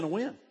word's going to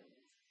win.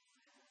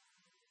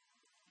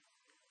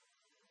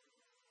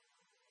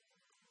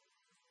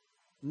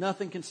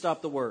 Nothing can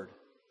stop the word.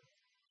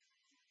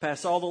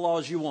 Pass all the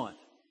laws you want.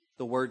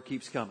 The word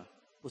keeps coming.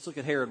 Let's look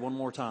at Herod one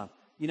more time.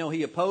 You know,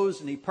 he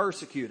opposed and he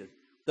persecuted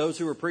those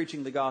who were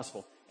preaching the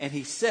gospel. And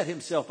he set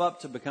himself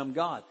up to become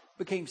God.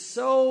 Became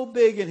so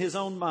big in his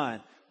own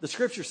mind. The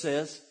scripture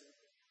says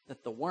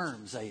that the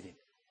worms ate him.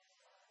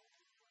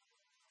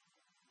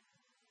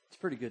 It's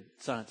pretty good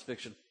science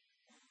fiction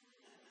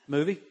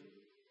movie.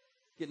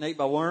 Getting ate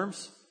by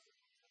worms.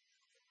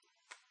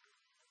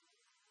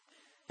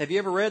 Have you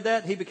ever read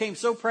that? He became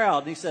so proud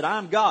and he said,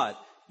 I'm God.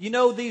 You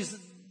know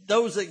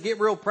those that get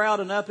real proud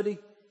and uppity,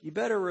 you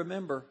better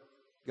remember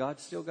God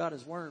still got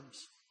his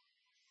worms.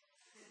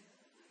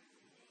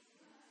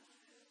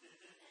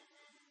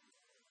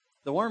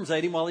 The worms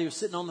ate him while he was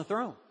sitting on the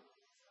throne.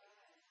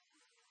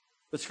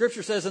 But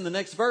Scripture says in the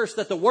next verse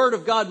that the word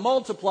of God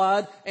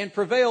multiplied and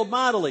prevailed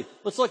mightily.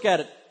 Let's look at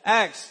it.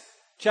 Acts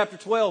chapter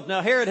 12.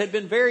 Now Herod had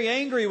been very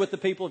angry with the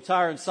people of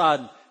Tyre and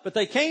Sidon, but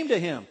they came to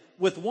him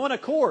with one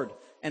accord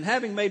And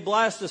having made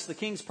Blastus the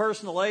king's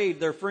personal aide,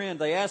 their friend,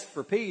 they asked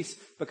for peace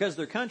because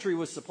their country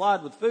was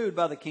supplied with food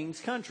by the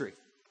king's country.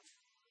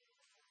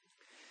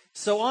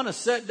 So on a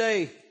set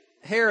day,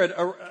 Herod,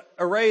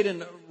 arrayed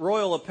in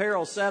royal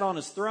apparel, sat on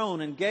his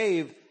throne and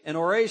gave an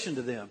oration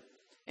to them.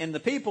 And the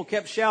people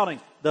kept shouting,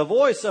 "The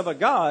voice of a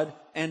God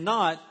and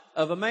not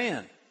of a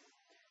man."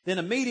 Then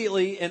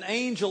immediately an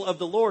angel of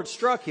the Lord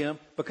struck him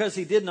because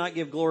he did not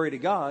give glory to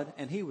God,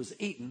 and he was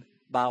eaten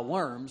by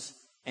worms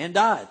and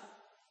died.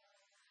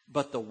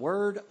 But the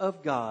word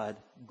of God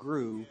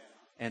grew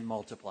and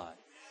multiplied.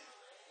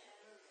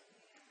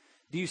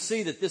 Do you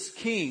see that this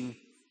king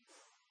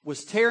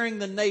was tearing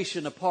the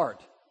nation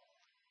apart?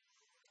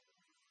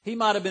 He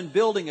might have been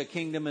building a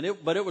kingdom,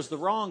 but it was the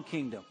wrong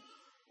kingdom.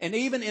 And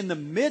even in the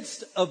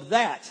midst of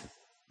that,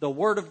 the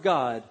word of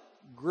God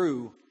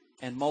grew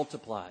and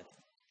multiplied.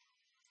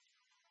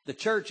 The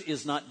church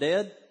is not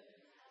dead.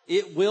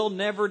 It will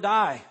never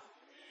die.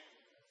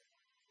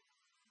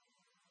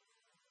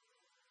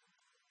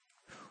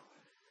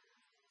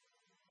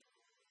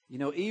 You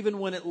know, even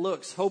when it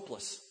looks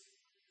hopeless,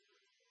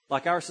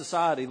 like our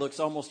society looks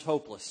almost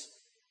hopeless,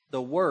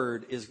 the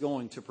word is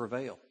going to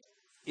prevail.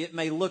 It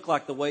may look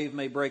like the wave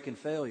may break in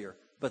failure,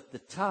 but the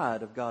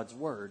tide of God's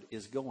word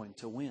is going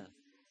to win.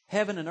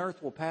 Heaven and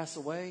earth will pass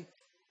away,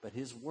 but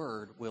his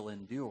word will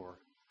endure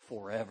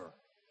forever.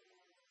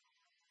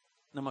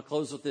 And I'm going to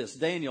close with this.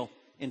 Daniel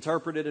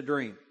interpreted a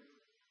dream.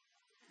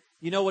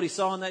 You know what he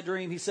saw in that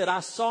dream? He said,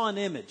 "I saw an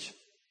image."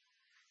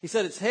 He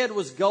said its head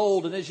was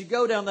gold, and as you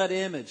go down that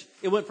image,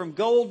 it went from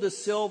gold to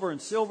silver, and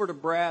silver to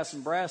brass,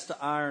 and brass to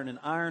iron, and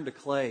iron to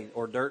clay,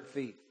 or dirt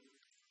feet.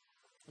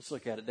 Let's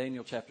look at it.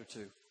 Daniel chapter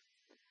 2.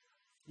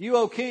 "You,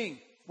 O king,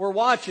 were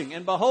watching,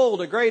 and behold,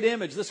 a great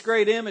image, this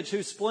great image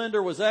whose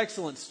splendor was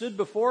excellent, stood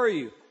before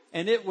you,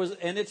 and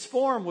its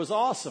form was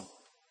awesome.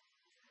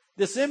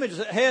 This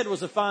image's head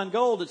was of fine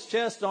gold, its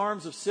chest,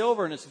 arms of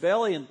silver, and its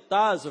belly and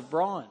thighs of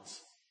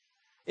bronze.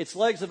 Its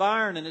legs of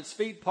iron, and its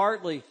feet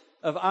partly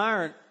of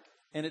iron,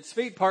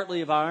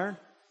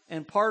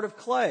 and part of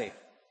clay."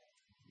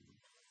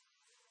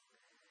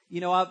 You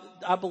know,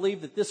 I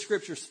believe that this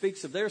scripture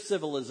speaks of their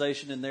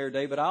civilization in their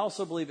day, but I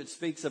also believe it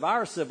speaks of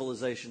our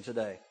civilization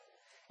today.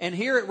 And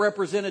here it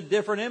represented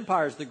different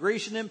empires, the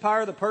Grecian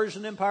Empire, the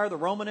Persian Empire, the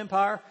Roman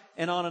Empire,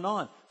 and on and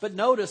on. But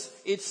notice,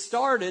 it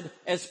started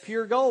as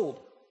pure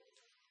gold.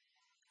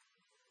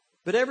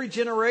 But every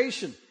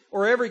generation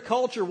or every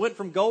culture went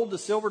from gold to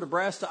silver to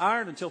brass to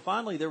iron until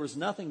finally there was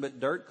nothing but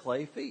dirt,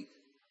 clay, feet.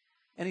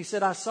 And he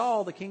said, "I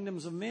saw the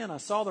kingdoms of men. I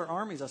saw their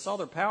armies. I saw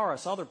their power. I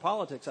saw their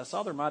politics. I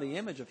saw their mighty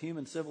image of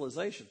human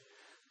civilization."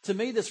 To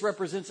me, this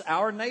represents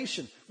our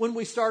nation. When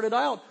we started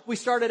out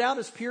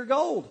as pure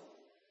gold.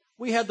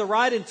 We had the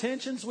right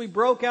intentions. We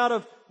broke out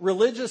of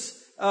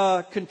religious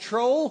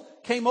control,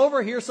 came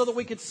over here so that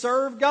we could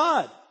serve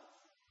God.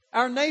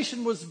 Our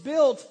nation was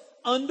built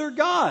under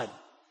God.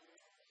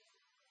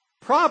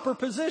 Proper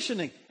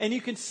positioning. And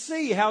you can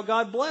see how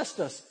God blessed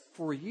us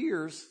for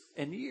years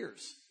and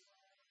years.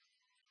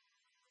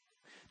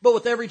 But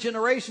with every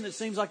generation, it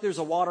seems like there's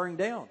a watering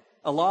down,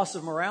 a loss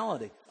of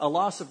morality, a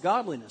loss of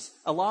godliness,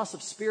 a loss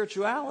of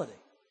spirituality,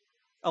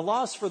 a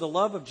loss for the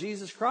love of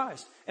Jesus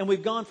Christ. And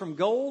we've gone from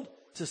gold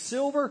to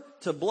silver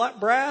to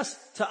brass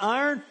to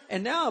iron.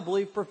 And now I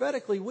believe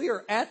prophetically we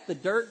are at the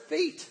dirt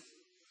feet.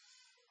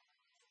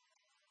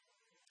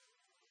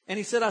 And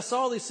he said, "I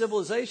saw these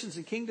civilizations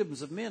and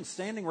kingdoms of men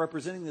standing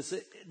representing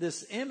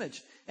this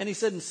image." And he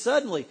said, "And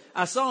suddenly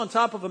I saw on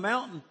top of a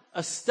mountain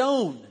a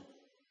stone."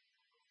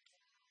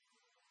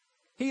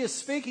 He is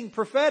speaking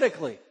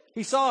prophetically.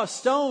 He saw a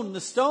stone,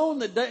 the stone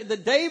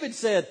that David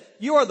said,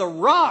 "You are the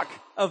rock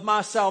of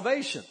my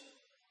salvation."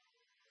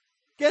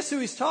 Guess who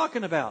he's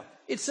talking about?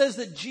 It says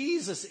that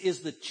Jesus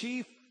is the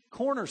chief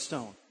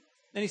cornerstone.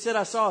 And he said,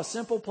 "I saw a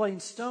simple plain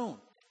stone."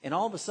 And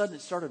all of a sudden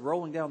it started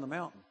rolling down the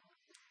mountain.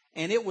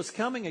 And it was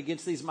coming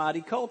against these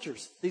mighty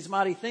cultures, these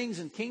mighty things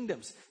and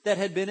kingdoms that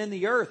had been in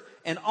the earth.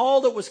 And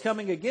all that was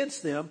coming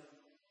against them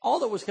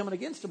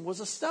was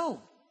a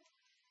stone.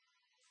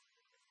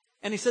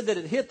 And he said that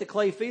it hit the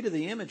clay feet of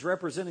the image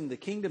representing the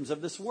kingdoms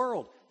of this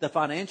world, the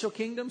financial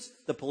kingdoms,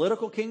 the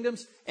political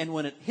kingdoms. And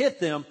when it hit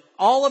them,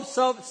 all of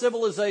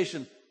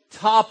civilization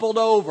toppled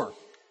over.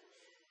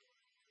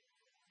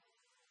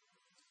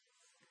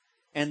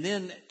 And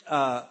then,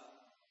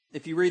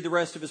 if you read the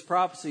rest of his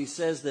prophecy, he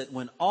says that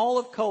when all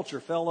of culture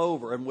fell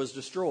over and was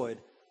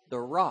destroyed, the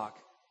rock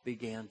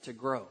began to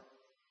grow.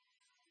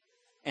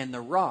 And the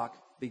rock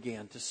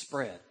began to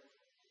spread.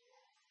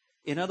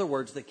 In other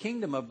words, the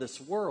kingdoms of this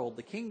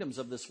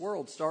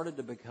world started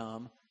to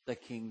become the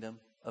kingdom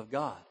of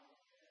God.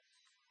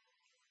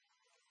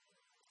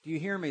 Do you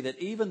hear me? That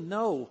even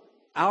though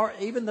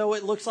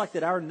it looks like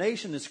that our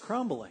nation is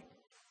crumbling,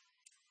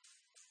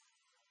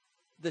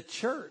 the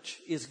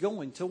church is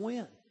going to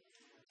win.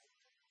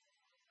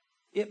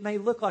 It may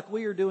look like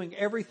we are doing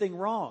everything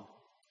wrong,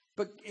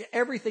 but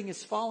everything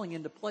is falling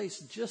into place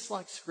just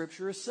like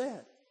Scripture has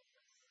said.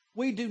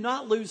 We do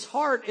not lose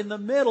heart in the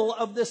middle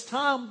of this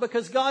time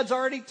because God's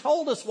already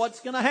told us what's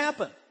going to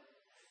happen,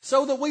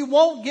 so that we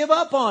won't give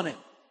up on it.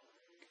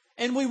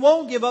 And we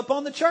won't give up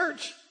on the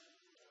church.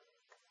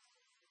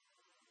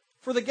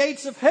 For the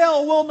gates of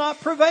hell will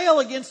not prevail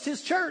against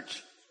His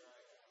church.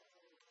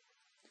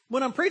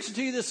 When I'm preaching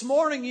to you this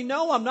morning, you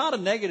know I'm not a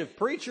negative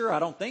preacher. I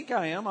don't think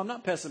I am. I'm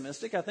not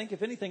pessimistic. I think,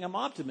 if anything, I'm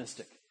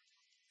optimistic.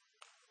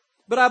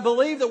 But I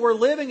believe that we're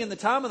living in the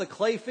time of the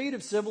clay feet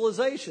of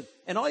civilization.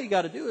 And all you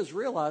got to do is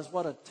realize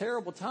what a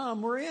terrible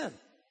time we're in.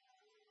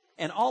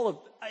 And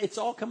it's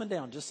all coming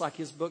down, just like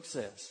His book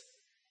says.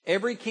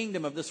 Every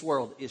kingdom of this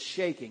world is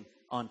shaking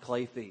on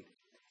clay feet.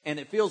 And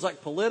it feels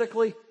like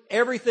politically,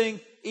 everything,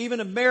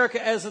 even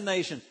America as a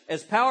nation,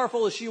 as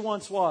powerful as she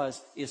once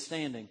was, is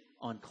standing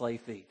on clay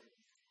feet.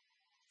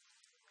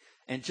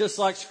 And just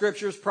like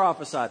Scripture's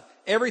prophesied,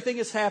 everything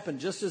has happened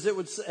just as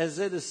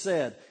it is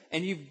said.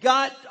 And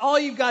all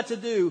you've got to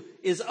do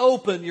is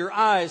open your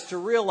eyes to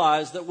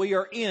realize that we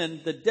are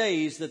in the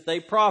days that they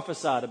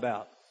prophesied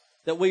about.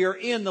 That we are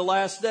in the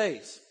last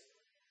days.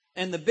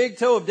 And the big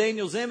toe of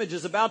Daniel's image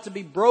is about to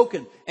be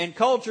broken. And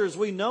culture as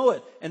we know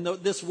it, and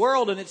this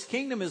world and its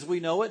kingdom as we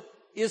know it,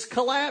 is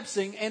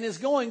collapsing and is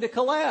going to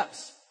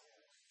collapse.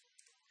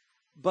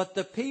 But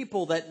the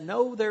people that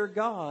know their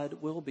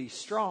God will be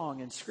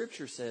strong, and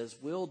Scripture says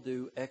will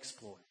do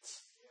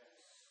exploits.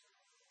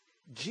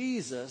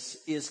 Jesus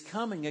is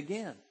coming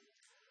again.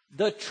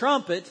 The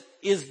trumpet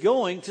is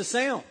going to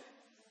sound.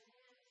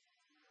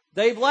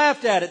 They've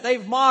laughed at it.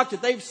 They've mocked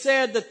it. They've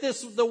said that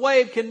the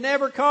wave can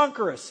never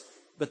conquer us.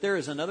 But there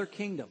is another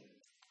kingdom.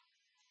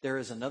 There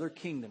is another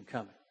kingdom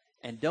coming.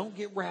 And don't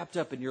get wrapped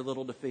up in your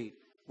little defeat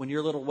when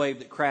your little wave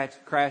that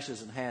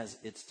crashes and has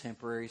its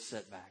temporary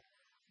setback.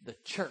 The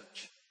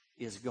church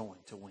is going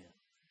to win.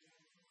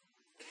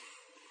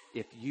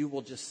 If you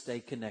will just stay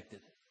connected.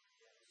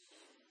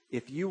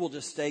 If you will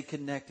just stay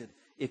connected.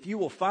 If you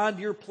will find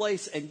your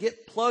place and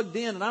get plugged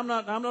in. And I'm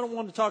not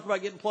wanting to talk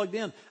about getting plugged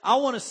in. I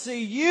want to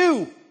see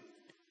you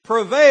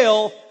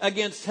prevail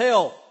against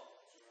hell.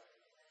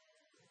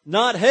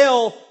 Not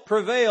hell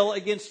prevail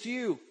against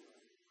you.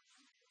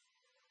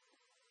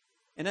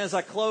 And as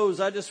I close,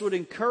 I just would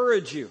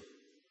encourage you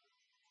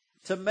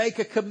to make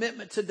a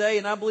commitment today.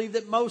 And I believe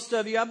that most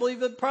of you, I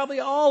believe that probably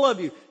all of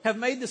you have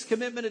made this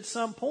commitment at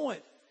some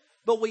point.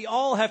 But we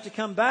all have to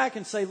come back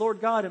and say,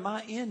 Lord God, am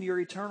I in your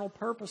eternal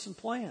purpose and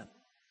plan?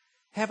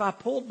 Have I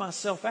pulled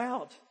myself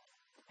out?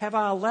 Have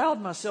I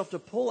allowed myself to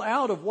pull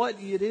out of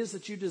what it is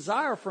that you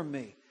desire from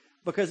me?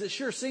 Because it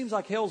sure seems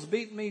like hell's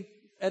beating me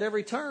at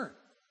every turn.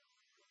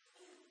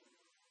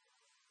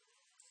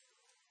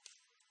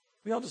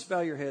 Will you all just bow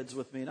your heads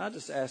with me? And I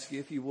just ask you,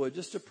 if you would,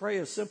 just to pray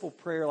a simple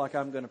prayer like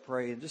I'm going to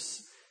pray. And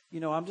just,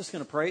 I'm just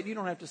going to pray it. You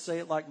don't have to say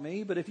it like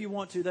me, but if you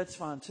want to, that's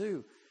fine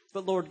too.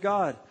 But Lord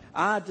God,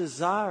 I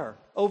desire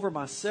over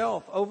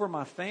myself, over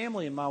my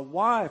family and my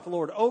wife,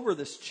 Lord, over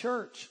this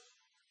church,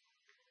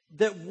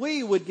 that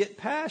we would get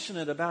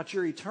passionate about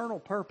your eternal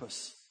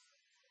purpose.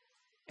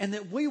 And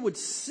that we would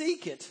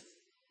seek it.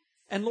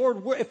 And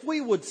Lord, if we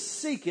would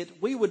seek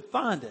it, we would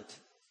find it.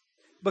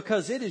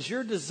 Because it is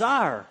your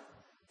desire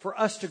for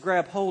us to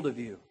grab hold of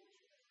you.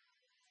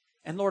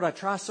 And Lord, I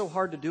try so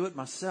hard to do it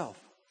myself.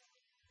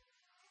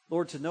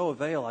 Lord, to no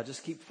avail, I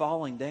just keep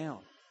falling down.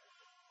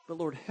 But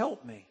Lord,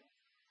 help me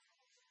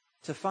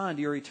to find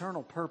your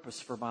eternal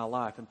purpose for my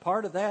life. And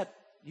part of that,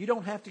 you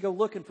don't have to go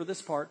looking for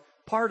this part.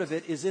 Part of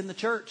it is in the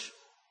church.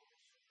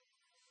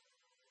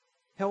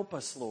 Help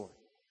us, Lord.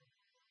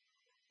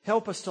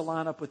 Help us to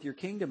line up with your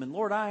kingdom. And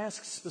Lord, I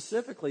ask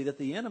specifically that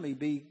the enemy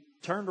be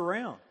turned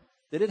around.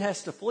 That it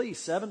has to flee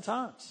 7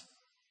 times.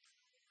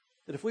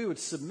 That if we would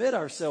submit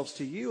ourselves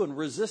to you and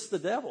resist the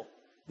devil,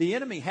 the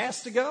enemy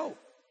has to go.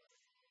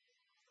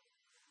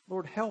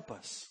 Lord, help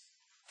us.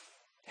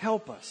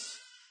 Help us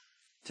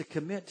to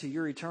commit to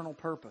your eternal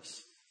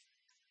purpose.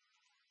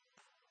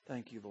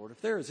 Thank you, Lord.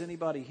 If there is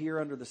anybody here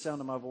under the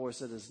sound of my voice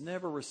that has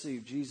never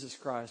received Jesus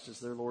Christ as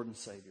their Lord and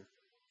Savior,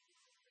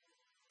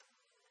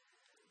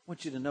 I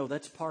want you to know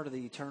that's part of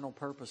the eternal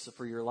purpose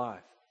for your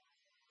life,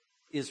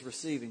 is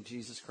receiving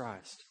Jesus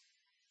Christ.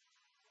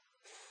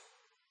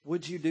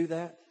 Would you do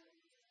that?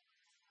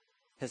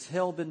 Has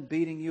hell been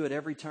beating you at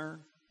every turn?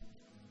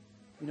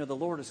 The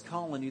Lord is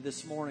calling you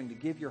this morning to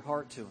give your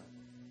heart to Him.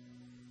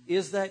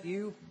 Is that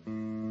you?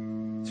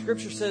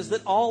 Scripture says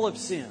that all have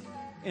sinned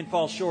and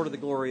fall short of the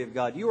glory of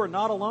God. You are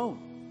not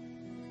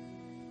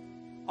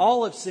alone.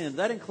 All have sinned.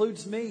 That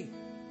includes me.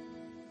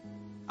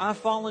 I've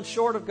fallen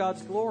short of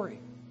God's glory.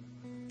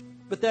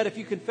 But that if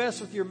you confess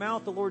with your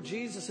mouth the Lord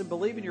Jesus and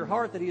believe in your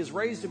heart that He has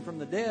raised Him from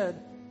the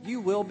dead, you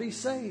will be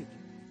saved.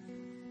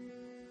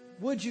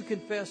 Would you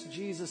confess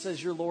Jesus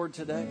as your Lord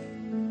today?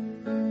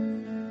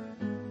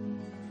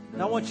 And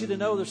I want you to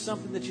know there's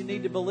something that you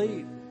need to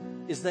believe,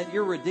 is that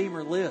your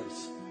Redeemer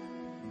lives.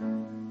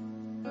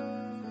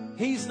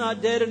 He's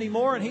not dead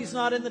anymore and He's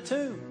not in the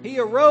tomb. He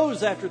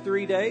arose after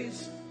 3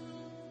 days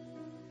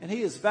and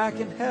He is back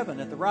in heaven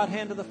at the right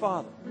hand of the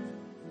Father.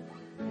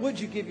 Would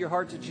you give your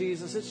heart to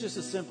Jesus? It's just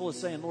as simple as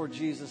saying, Lord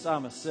Jesus,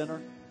 I'm a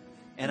sinner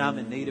and I'm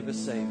in need of a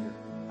Savior.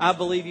 I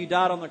believe you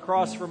died on the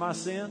cross for my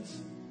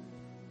sins.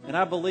 And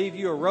I believe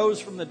you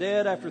arose from the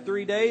dead after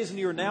 3 days and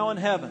you are now in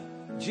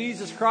heaven,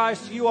 Jesus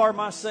Christ, you are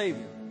my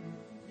Savior.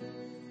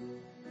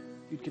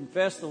 If you'd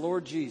confess the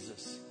Lord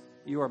Jesus,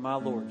 you are my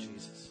Lord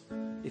Jesus.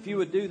 If you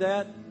would do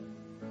that,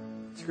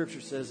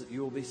 Scripture says that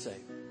you will be saved.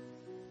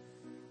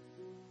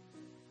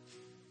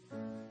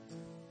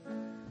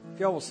 If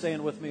y'all will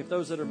stand with me, if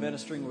those that are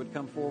ministering would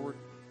come forward,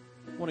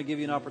 I want to give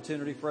you an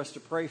opportunity for us to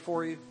pray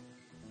for you.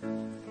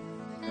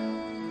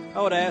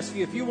 I would ask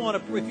you, if you want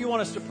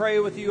us to pray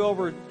with you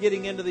over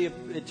getting into the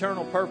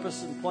eternal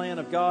purpose and plan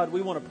of God,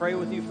 we want to pray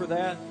with you for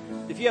that.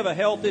 If you have a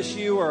health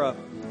issue or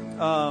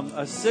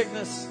a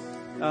sickness,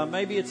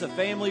 maybe it's a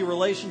family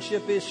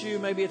relationship issue,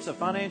 maybe it's a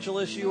financial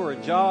issue or a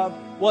job,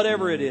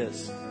 whatever it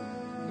is,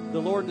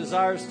 the Lord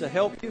desires to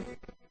help you.